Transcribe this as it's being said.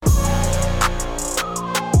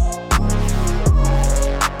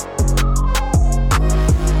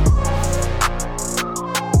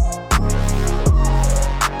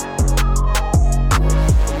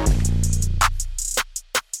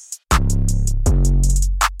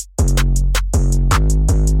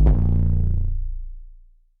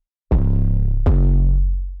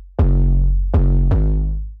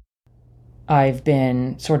I've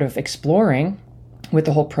been sort of exploring with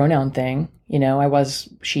the whole pronoun thing. I was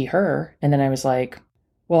she, her, and then I was like,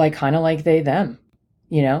 well, I kind of like they, them,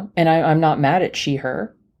 and I'm not mad at she,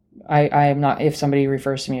 her. I'm not, if somebody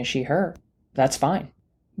refers to me as she, her, that's fine.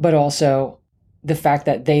 But also the fact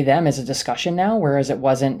that they, them is a discussion now, whereas it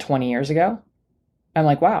wasn't 20 years ago. I'm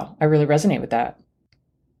like, wow, I really resonate with that.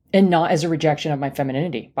 And not as a rejection of my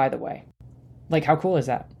femininity, by the way. Like, how cool is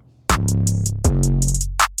that?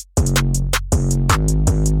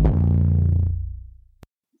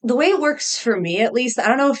 The way it works for me, at least, I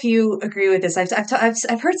don't know if you agree with this.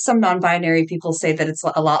 I've heard some non-binary people say that it's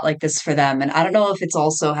a lot like this for them, and I don't know if it's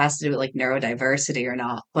also has to do with like neurodiversity or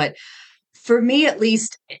not. But for me, at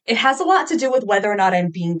least, it has a lot to do with whether or not I'm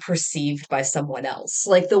being perceived by someone else.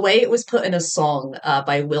 Like the way it was put in a song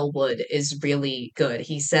by Will Wood is really good.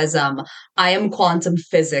 He says, "I am quantum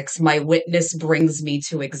physics. My witness brings me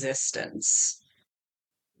to existence."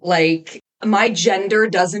 Like, my gender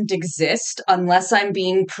doesn't exist unless I'm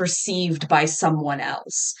being perceived by someone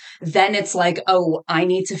else. Then it's like, oh, I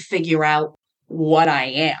need to figure out what I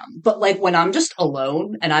am. But like when I'm just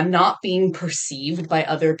alone and I'm not being perceived by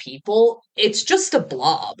other people, it's just a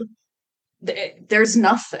blob. There's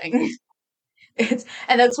nothing.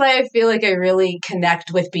 And that's why I feel like I really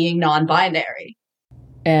connect with being non-binary.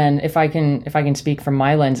 And if I can speak from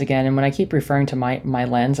my lens again, and when I keep referring to my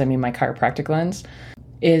lens, I mean my chiropractic lens.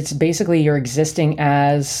 It's basically you're existing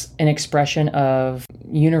as an expression of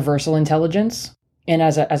universal intelligence. And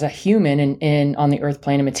as a human in on the earth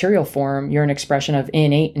plane in material form, you're an expression of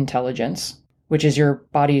innate intelligence, which is your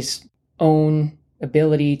body's own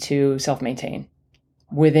ability to self-maintain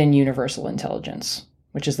within universal intelligence,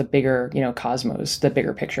 which is the bigger, cosmos, the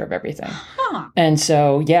bigger picture of everything. Huh. And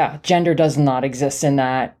so, yeah, gender does not exist in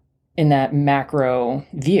that macro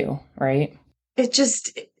view, right? It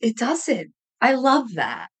doesn't. I love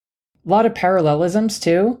that. A lot of parallelisms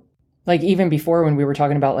too. Like even before when we were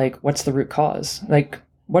talking about like, what's the root cause? Like,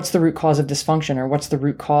 what's the root cause of dysfunction, or what's the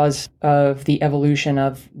root cause of the evolution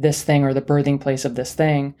of this thing or the birthing place of this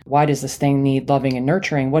thing? Why does this thing need loving and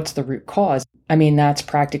nurturing? What's the root cause? I mean, that's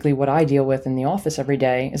practically what I deal with in the office every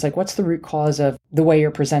day is like, what's the root cause of the way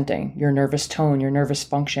you're presenting, your nervous tone, your nervous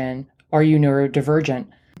function? Are you neurodivergent?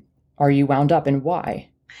 Are you wound up, and why?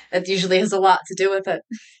 That usually has a lot to do with it.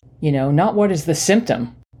 Not what is the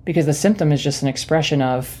symptom, because the symptom is just an expression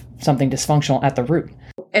of something dysfunctional at the root.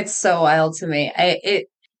 It's so wild to me.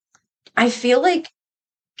 I feel like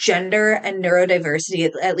gender and neurodiversity,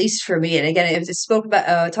 at least for me, and again, it talked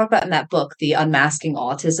about in that book, The Unmasking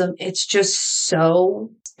Autism. It's just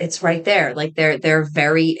it's right there. Like they're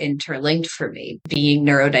very interlinked for me, being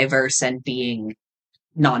neurodiverse and being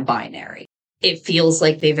non-binary. It feels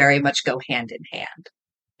like they very much go hand in hand.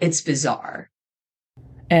 It's bizarre.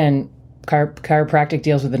 And chiropractic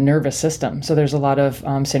deals with the nervous system. So there's a lot of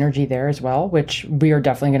synergy there as well, which we are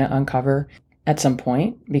definitely going to uncover at some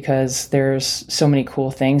point because there's so many cool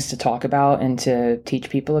things to talk about and to teach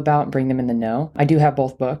people about and bring them in the know. I do have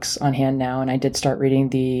both books on hand now, and I did start reading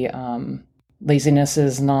the Laziness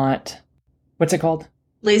is Not... What's it called?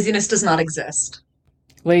 Laziness Does Not Exist.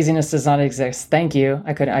 Laziness Does Not Exist. Thank you.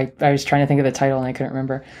 I was trying to think of the title and I couldn't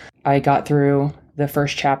remember. I got through the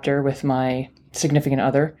first chapter with my significant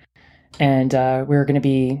other, and we were going to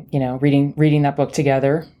be, reading that book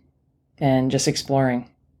together and just exploring.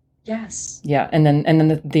 Yes. Yeah, and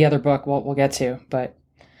then the other book we'll get to, but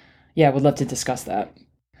yeah, would love to discuss that.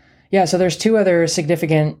 Yeah, so there's two other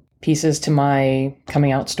significant pieces to my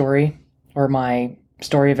coming out story, or my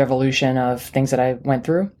story of evolution of things that I went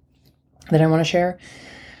through that I want to share.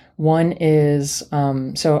 One is,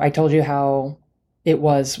 so I told you how it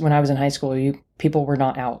was when I was in high school, people were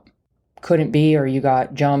not out. Couldn't be, or you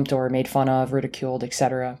got jumped or made fun of, ridiculed,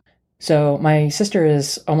 etc. So my sister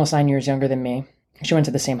is almost 9 years younger than me. She went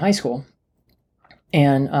to the same high school.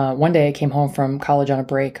 And one day I came home from college on a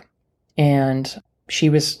break, and she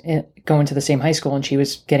was going to the same high school, and she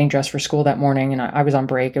was getting dressed for school that morning, and I was on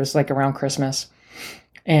break. It was like around Christmas.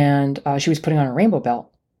 And she was putting on a rainbow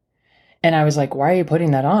belt. And I was like, why are you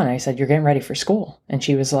putting that on? I said, you're getting ready for school. And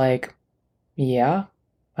she was like, yeah,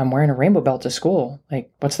 I'm wearing a rainbow belt to school.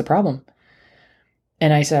 Like, what's the problem?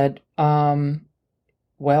 And I said, aren't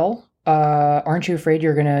you afraid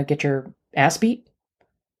you're going to get your ass beat?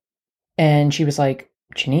 And she was like,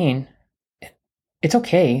 Jenene, it's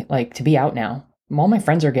okay, like, to be out now. All my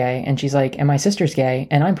friends are gay. And she's like, and my sister's gay,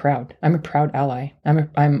 and I'm proud. I'm a proud ally. I'm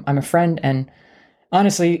a friend. And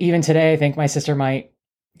honestly, even today, I think my sister might,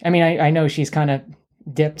 I know she's kind of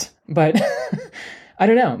dipped, but I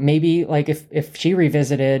don't know. Maybe like if she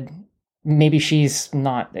revisited, maybe she's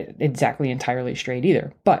not exactly entirely straight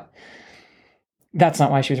either. But That's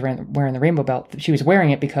not why she was wearing the rainbow belt. She was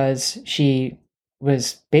wearing it because she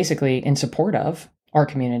was basically in support of our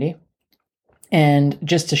community. And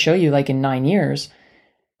just to show you, like, in 9 years,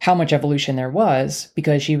 how much evolution there was,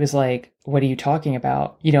 because she was like, what are you talking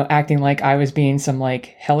about? You know, acting like I was being some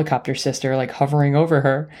like helicopter sister, like hovering over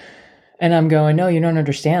her. And I'm going, no, you don't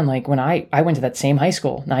understand. Like, when I went to that same high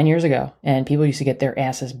school 9 years ago, and people used to get their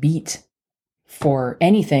asses beat for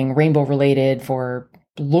anything rainbow related, for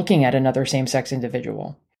looking at another same-sex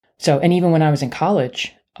individual. So, and even when I was in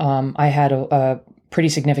college, I had a pretty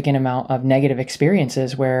significant amount of negative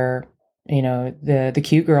experiences where, you know, the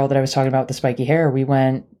cute girl that I was talking about with the spiky hair, we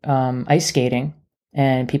went ice skating,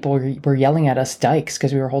 and people were yelling at us dykes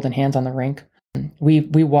because we were holding hands on the rink. We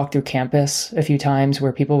walked through campus a few times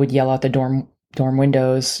where people would yell out the dorm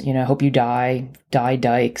windows, you know, hope you die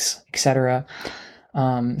dykes, etc.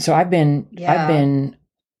 So I've been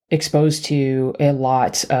exposed to a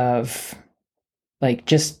lot of like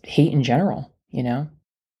just hate in general, you know.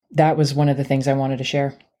 That was one of the things I wanted to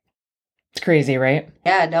share. It's crazy, right?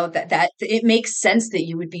 Yeah, no, that it makes sense that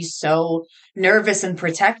you would be so nervous and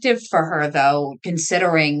protective for her, though,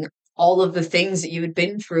 considering all of the things that you had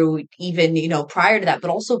been through, even, you know, prior to that, but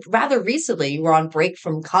also rather recently. You were on break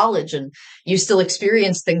from college and you still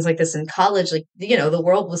experienced things like this in college. Like, you know, the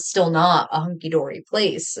world was still not a hunky-dory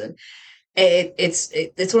place. And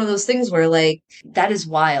it's one of those things where, like, that is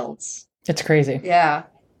wild. It's crazy. Yeah.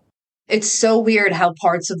 It's so weird how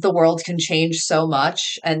parts of the world can change so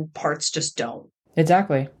much and parts just don't.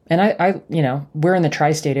 Exactly. And I you know, we're in the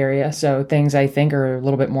tri-state area, so things I think are a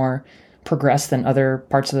little bit more progressed than other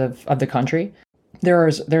parts of the country.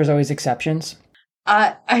 There's always exceptions.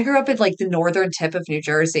 I grew up in like the northern tip of New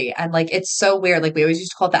Jersey, and like it's so weird. Like we always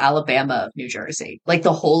used to call it the Alabama of New Jersey. Like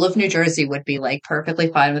the whole of New Jersey would be like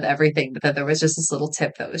perfectly fine with everything, but then there was just this little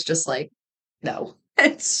tip that was just like, no.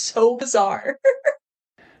 It's so bizarre.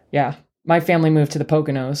 Yeah. My family moved to the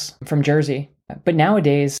Poconos from Jersey. But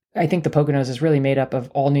nowadays, I think the Poconos is really made up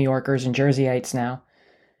of all New Yorkers and Jerseyites now.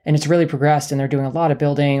 And it's really progressed, and they're doing a lot of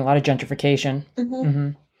building, a lot of gentrification.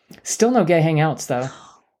 Still no gay hangouts, though.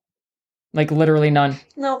 Like, literally none.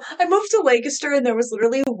 No, I moved to Lancaster, and there was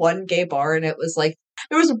literally one gay bar, and it was like,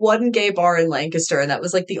 there was one gay bar in Lancaster, and that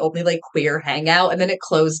was like the only like queer hangout, and then it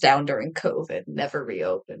closed down during COVID, never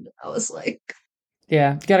reopened. I was like...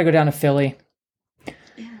 Yeah, you gotta go down to Philly.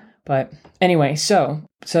 But anyway, so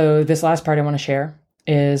this last part I want to share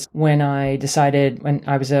is when I decided, when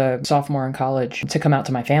I was a sophomore in college, to come out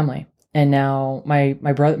to my family. And now my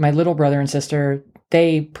little brother and sister,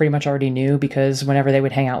 they pretty much already knew, because whenever they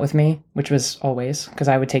would hang out with me, which was always, because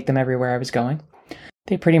I would take them everywhere I was going,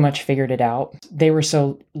 they pretty much figured it out. They were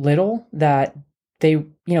so little that they,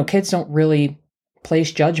 you know, kids don't really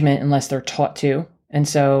place judgment unless they're taught to. And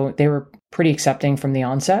so they were pretty accepting from the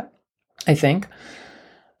onset, I think.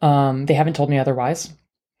 They haven't told me otherwise.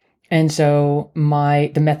 And so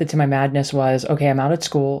the method to my madness was, okay, I'm out at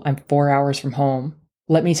school. I'm 4 hours from home.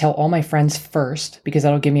 Let me tell all my friends first, because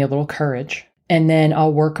that'll give me a little courage. And then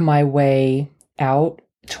I'll work my way out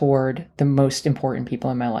toward the most important people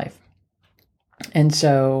in my life. And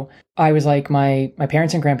so I was like, my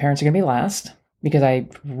parents and grandparents are going to be last, because I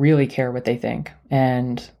really care what they think.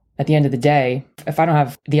 And at the end of the day, if I don't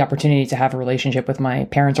have the opportunity to have a relationship with my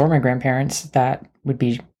parents or my grandparents, that would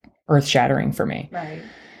be earth-shattering for me. Right.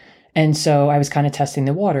 And so I was kind of testing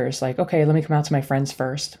the waters, like, okay, let me come out to my friends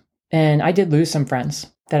first. And I did lose some friends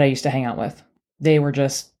that I used to hang out with. They were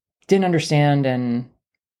just didn't understand and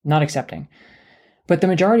not accepting. But the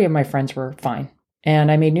majority of my friends were fine. And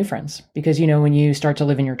I made new friends, because, you know, when you start to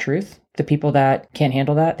live in your truth, the people that can't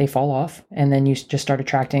handle that, they fall off. And then you just start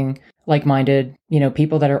attracting like-minded, you know,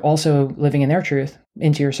 people that are also living in their truth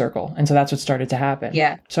into your circle. And so that's what started to happen.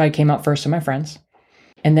 Yeah. So I came out first to my friends.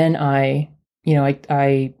 And then I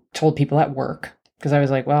told people at work, because I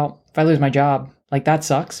was like, well, if I lose my job, like, that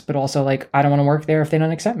sucks. But also, like, I don't want to work there if they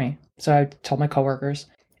don't accept me. So I told my coworkers.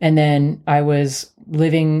 And then I was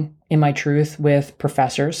living in my truth with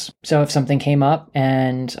professors. So if something came up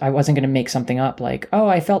and I wasn't going to make something up, like, oh,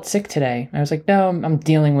 I felt sick today, I was like, no,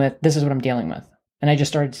 this is what I'm dealing with. And I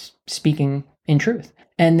just started speaking in truth.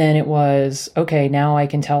 And then it was, okay, now I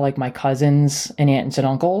can tell, like, my cousins and aunts and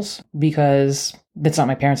uncles, because that's not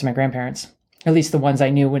my parents and my grandparents. At least the ones I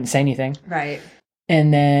knew wouldn't say anything. Right.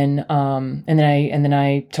 And then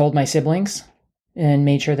I told my siblings and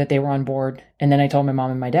made sure that they were on board. And then I told my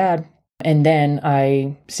mom and my dad. And then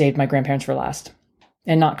I saved my grandparents for last.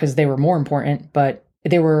 And not because they were more important, but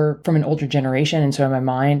they were from an older generation. And so in my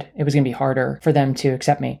mind, it was going to be harder for them to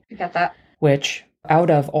accept me. You got that. Which,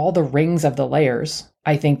 out of all the rings of the layers,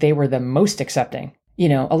 I think they were the most accepting. You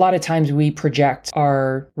know, a lot of times we project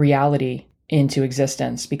our reality into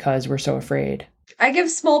existence because we're so afraid. I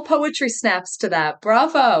give small poetry snaps to that.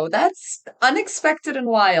 Bravo. That's unexpected and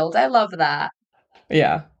wild. I love that.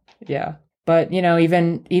 Yeah. Yeah. But,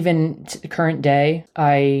 even current day,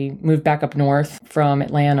 I moved back up north from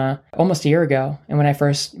Atlanta almost a year ago. And when I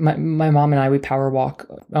first, my mom and I, we power walk,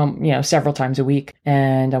 several times a week.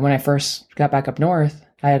 And when I first got back up north,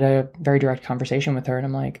 I had a very direct conversation with her. And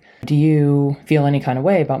I'm like, do you feel any kind of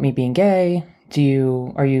way about me being gay?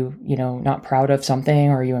 Are you, not proud of something?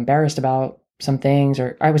 Or are you embarrassed about some things?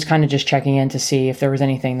 Or I was kind of just checking in to see if there was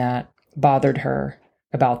anything that bothered her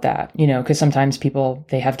about that, because sometimes people,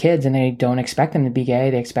 they have kids and they don't expect them to be gay.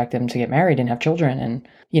 They expect them to get married and have children. And,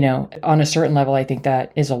 on a certain level, I think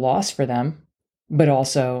that is a loss for them, but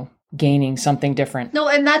also gaining something different. No,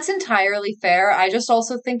 and that's entirely fair. I just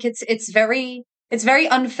also think it's very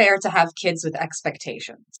unfair to have kids with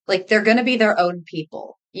expectations. Like, they're going to be their own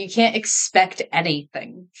people. You can't expect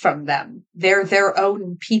anything from them. They're their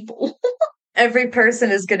own people. Every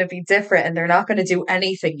person is going to be different and they're not going to do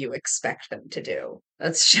anything you expect them to do.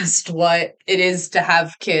 That's just what it is to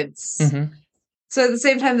have kids. Mm-hmm. So at the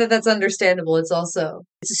same time that's understandable, it's a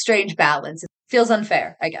strange balance. It feels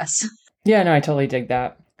unfair, I guess. Yeah, no, I totally dig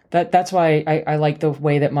that. That's why I like the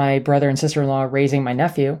way that my brother and sister-in-law are raising my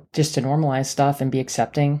nephew, just to normalize stuff and be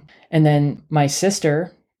accepting. And then my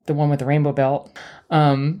sister, the one with the rainbow belt,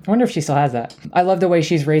 I wonder if she still has that. I love the way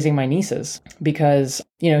she's raising my nieces because,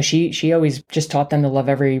 she always just taught them to love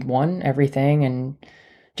everyone, everything, and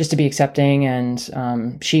just to be accepting.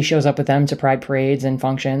 And she shows up with them to pride parades and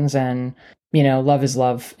functions, and, love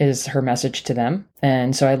is her message to them.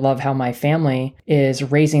 And so I love how my family is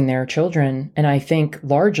raising their children. And I think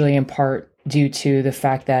largely in part due to the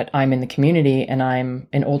fact that I'm in the community and I'm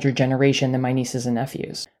an older generation than my nieces and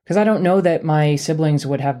nephews. Because I don't know that my siblings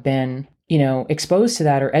would have been, exposed to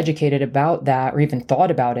that or educated about that or even thought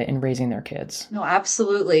about it in raising their kids. No,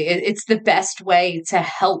 absolutely. It's the best way to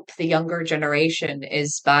help the younger generation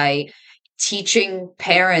is by teaching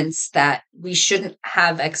parents that we shouldn't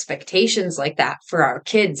have expectations like that for our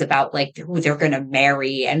kids about like who they're going to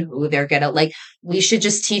marry and who they're going to we should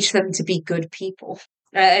just teach them to be good people.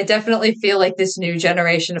 I definitely feel like this new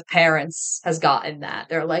generation of parents has gotten that.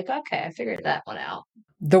 They're like, okay, I figured that one out.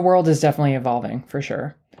 The world is definitely evolving for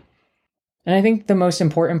sure. And I think the most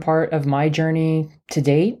important part of my journey to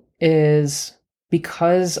date is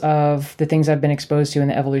because of the things I've been exposed to and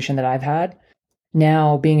the evolution that I've had.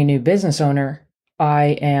 Now, being a new business owner,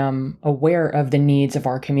 I am aware of the needs of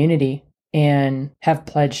our community and have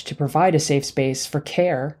pledged to provide a safe space for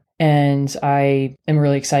care. And I am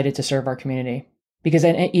really excited to serve our community. Because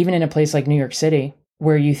even in a place like New York City,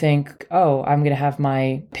 where you think, oh, I'm going to have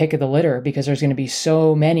my pick of the litter because there's going to be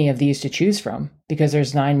so many of these to choose from because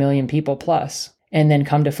there's 9 million people plus. And then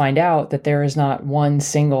come to find out that there is not one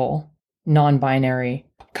single non-binary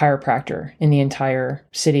chiropractor in the entire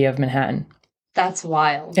city of Manhattan. That's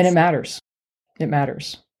wild. And it matters. It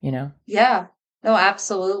matters, Yeah. No,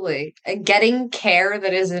 absolutely. And getting care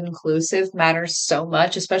that is inclusive matters so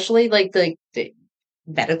much, especially like the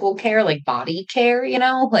medical care, like body care,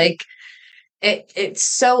 It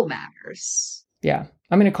so matters. Yeah.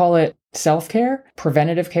 I'm going to call it self-care,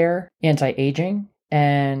 preventative care, anti-aging,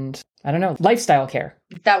 and I don't know, lifestyle care.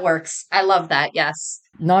 That works. I love that. Yes.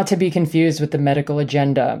 Not to be confused with the medical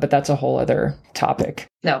agenda, but that's a whole other topic.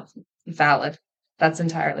 No, valid. That's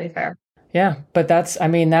entirely fair. Yeah. But that's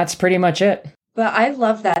pretty much it. But I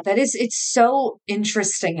love that. It's so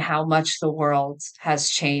interesting how much the world has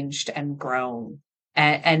changed and grown.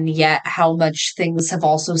 And yet how much things have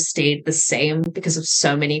also stayed the same because of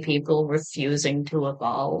so many people refusing to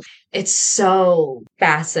evolve. It's so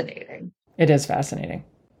fascinating. It is fascinating,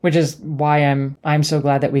 which is why I'm so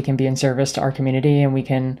glad that we can be in service to our community and we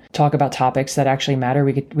can talk about topics that actually matter.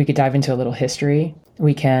 We could dive into a little history.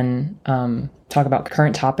 We can talk about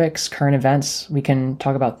current topics, current events. We can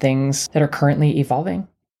talk about things that are currently evolving.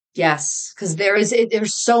 Yes, because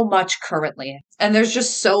there's so much currently, and there's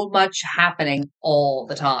just so much happening all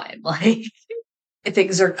the time. Like,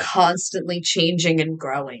 things are constantly changing and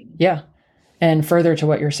growing. Yeah. And further to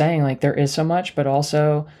what you're saying, like there is so much, but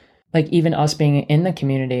also like even us being in the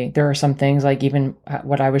community, there are some things like even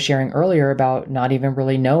what I was sharing earlier about not even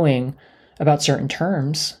really knowing about certain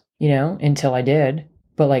terms, until I did.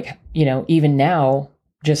 But like, even now,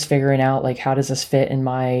 just figuring out like how does this fit in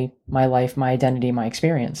my life, my identity, my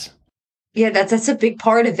experience. Yeah, that's a big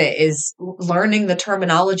part of it is learning the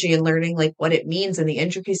terminology and learning like what it means and the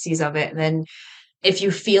intricacies of it. And then if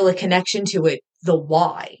you feel a connection to it, the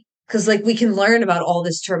why. Because like we can learn about all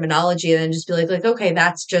this terminology and then just be like, okay,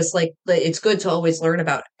 that's just like, it's good to always learn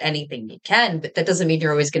about anything you can, but that doesn't mean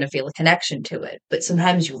you're always going to feel a connection to it. But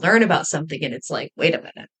sometimes you learn about something and it's like, wait a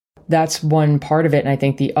minute. That's one part of it. And I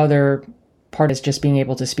think the other part is just being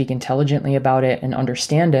able to speak intelligently about it and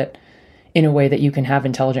understand it in a way that you can have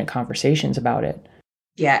intelligent conversations about it.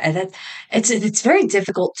 Yeah, and it's very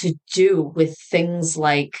difficult to do with things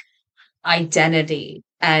like identity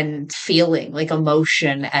and feeling, like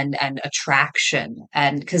emotion and attraction.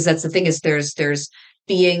 And because that's the thing, is there's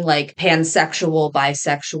being like pansexual,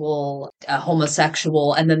 bisexual,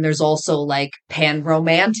 homosexual, and then there's also like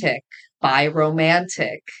panromantic,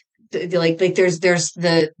 biromantic. Like there's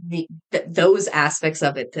those aspects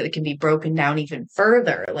of it that can be broken down even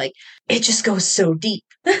further. Like it just goes so deep.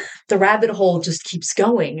 The rabbit hole just keeps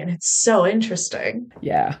going, and it's so interesting.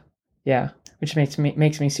 Yeah. Which makes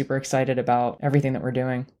me super excited about everything that we're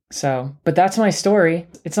doing. So, but that's my story.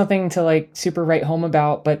 It's nothing to like super write home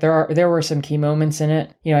about, but there were some key moments in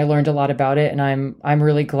it. You know, I learned a lot about it, and I'm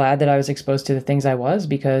really glad that I was exposed to the things I was,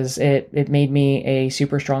 because it made me a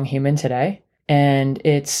super strong human today. And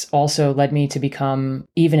it's also led me to become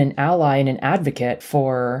even an ally and an advocate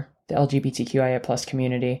for the LGBTQIA plus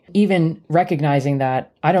community, even recognizing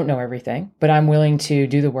that I don't know everything, but I'm willing to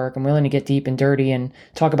do the work. I'm willing to get deep and dirty and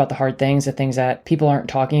talk about the hard things, the things that people aren't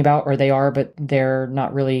talking about, or they are, but they're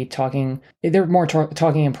not really talking. They're more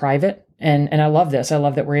talking in private. And I love this. I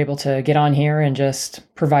love that we're able to get on here and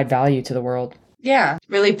just provide value to the world. Yeah,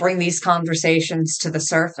 really bring these conversations to the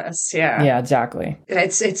surface. Yeah, exactly.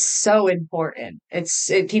 It's so important.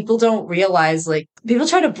 People don't realize, like, people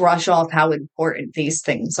try to brush off how important these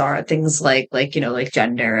things are. Things like like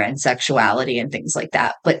gender and sexuality and things like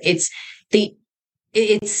that. But it's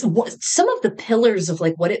some of the pillars of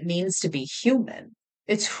like what it means to be human.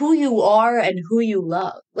 It's who you are and who you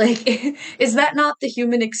love. Like, is that not the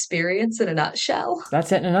human experience in a nutshell?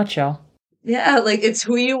 That's it in a nutshell. Yeah, like it's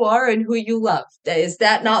who you are and who you love. Is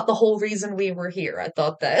that not the whole reason we were here? I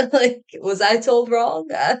thought that, like, was I told wrong?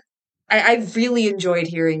 I really enjoyed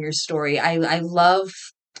hearing your story. I love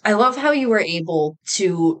how you were able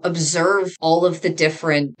to observe all of the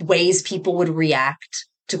different ways people would react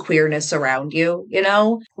to queerness around you,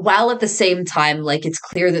 while at the same time, like, it's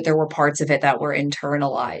clear that there were parts of it that were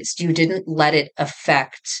internalized. You didn't let it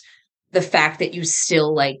affect the fact that you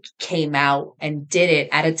still like came out and did it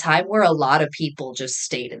at a time where a lot of people just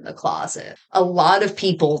stayed in the closet. A lot of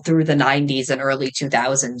people through the 90s and early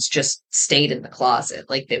 2000s just stayed in the closet.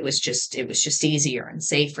 Like it was just easier and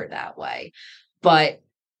safer that way. But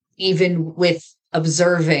even with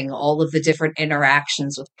observing all of the different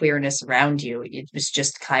interactions with queerness around you, it was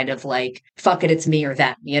just kind of like, fuck it, it's me or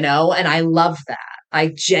them, And I love that.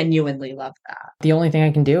 I genuinely love that. The only thing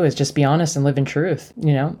I can do is just be honest and live in truth.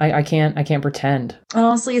 I can't pretend.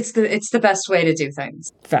 Honestly, it's the best way to do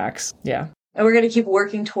things. Facts. Yeah. And we're going to keep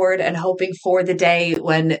working toward and hoping for the day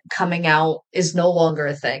when coming out is no longer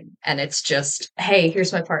a thing. And it's just, hey,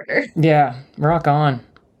 here's my partner. Yeah. Rock on.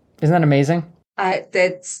 Isn't that amazing?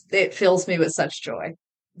 It fills me with such joy.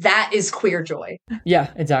 That is queer joy.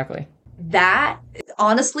 Yeah, exactly. That,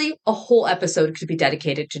 honestly, a whole episode could be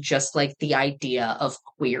dedicated to just like the idea of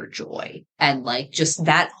queer joy and like just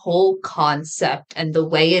that whole concept and the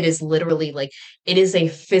way it is literally like it is a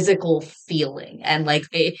physical feeling and like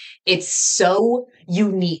it's so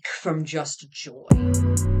unique from just joy.